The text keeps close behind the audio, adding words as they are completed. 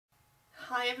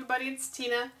Hi everybody, it's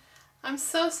Tina. I'm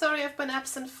so sorry I've been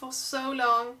absent for so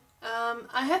long.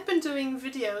 I had been doing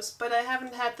videos, but I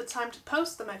haven't had the time to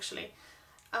post them actually.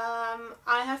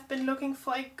 I have been looking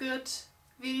for a good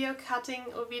video cutting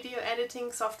or video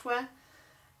editing software,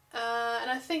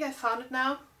 and I think I found it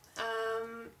now.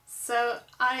 So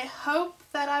I hope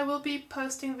that I will be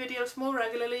posting videos more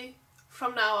regularly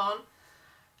from now on.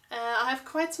 I have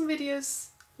quite some videos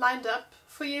lined up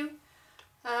for you.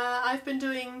 I've been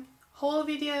doing haul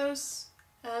videos,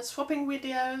 swapping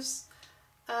videos.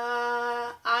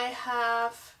 I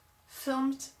have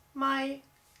filmed my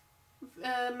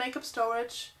makeup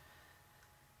storage.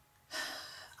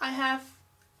 I have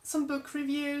some book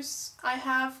reviews. I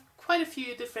have quite a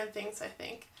few different things, I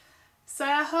think. So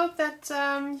I hope that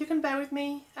you can bear with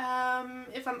me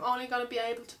if I'm only going to be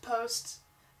able to post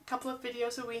a couple of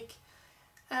videos a week.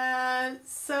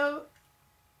 So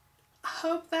I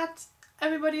hope that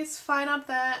everybody is fine out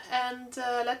there, and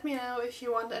let me know if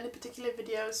you want any particular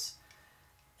videos.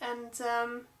 And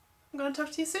I'm going to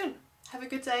talk to you soon. Have a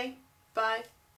good day. Bye.